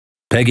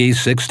Peggy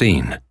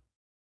 16.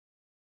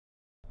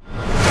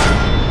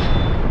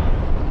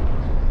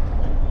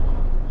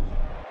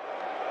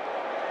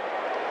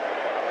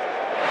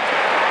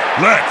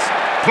 Let's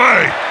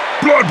play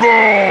Blood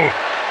Bowl!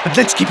 But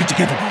let's keep it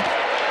together, Bob.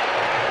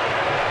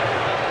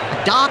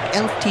 A dark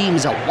elf team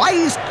is a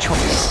wise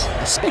choice,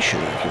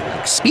 especially if you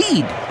like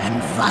speed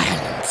and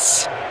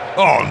violence.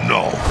 Oh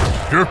no,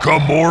 here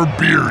come more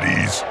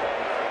beardies.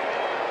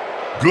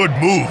 Good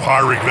move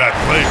hiring that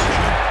player,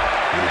 Jim.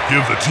 It'll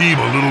give the team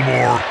a little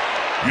more,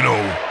 you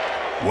know,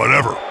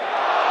 whatever.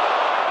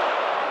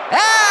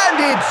 And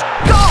it's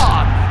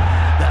gone!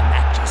 The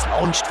match is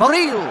launched for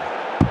real.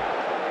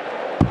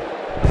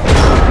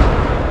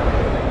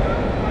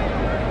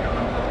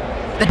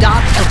 The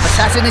dark elf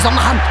assassin is on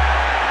the hunt.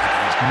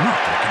 But he's not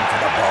looking for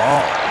the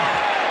ball.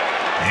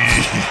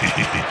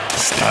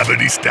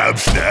 Stabbity stab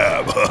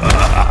stab.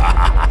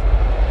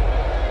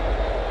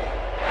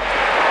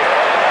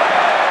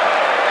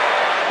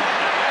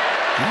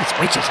 These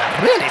witches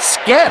are really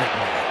scaring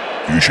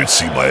me. You should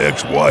see my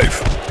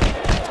ex-wife.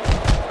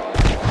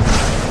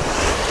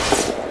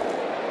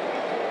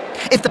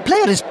 If the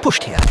player is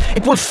pushed here,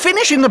 it will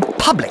finish in the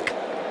public.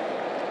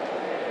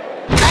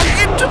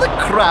 And into the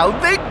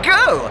crowd they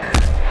go.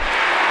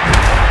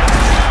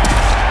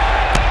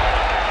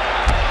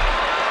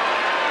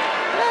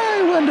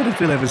 I wonder if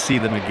we'll ever see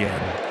them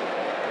again.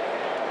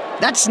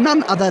 That's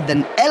none other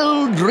than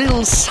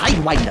Eldril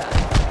Sidewinder.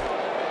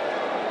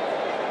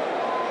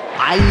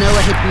 I know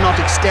a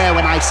hypnotic stare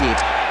when I see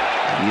it.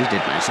 I've used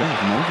it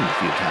myself more than a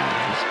few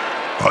times.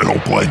 I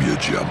don't blame you,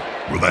 Jim.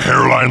 With a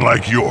hairline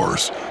like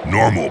yours,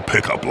 normal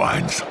pickup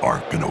lines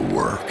aren't gonna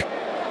work.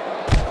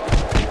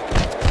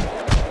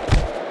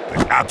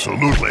 They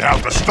absolutely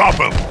have to stop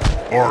him!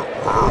 Or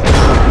her.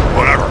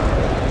 Whatever.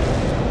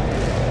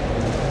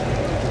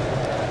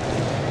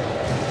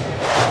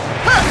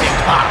 Perfect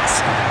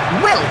pass!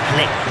 Well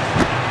played!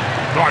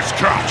 Nice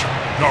catch!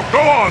 Now go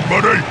on,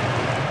 buddy!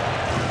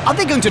 Are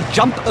they going to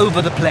jump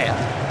over the player?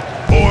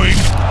 Boing!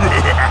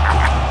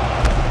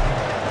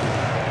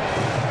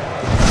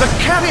 The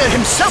carrier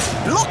himself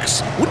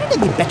blocks! Wouldn't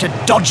it be better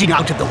dodging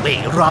out of the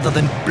way rather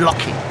than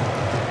blocking?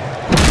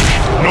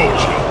 No,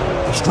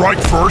 Jim. Strike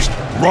first,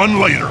 run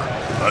later.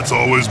 That's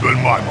always been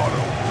my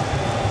motto.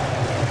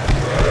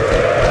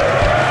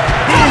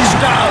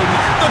 Touchdown!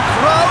 The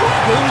crowd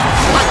goes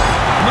wild.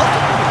 Not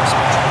at the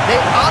expense. They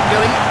are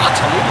going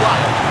utterly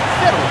wild.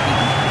 Feral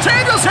people,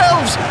 save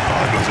yourselves!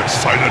 I'm as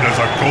excited as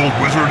a gold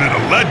wizard in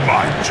a lead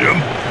mine, Jim.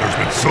 There's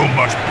been so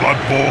much Blood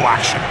Bowl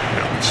action,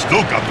 and we've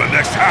still got the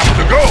next half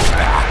to go.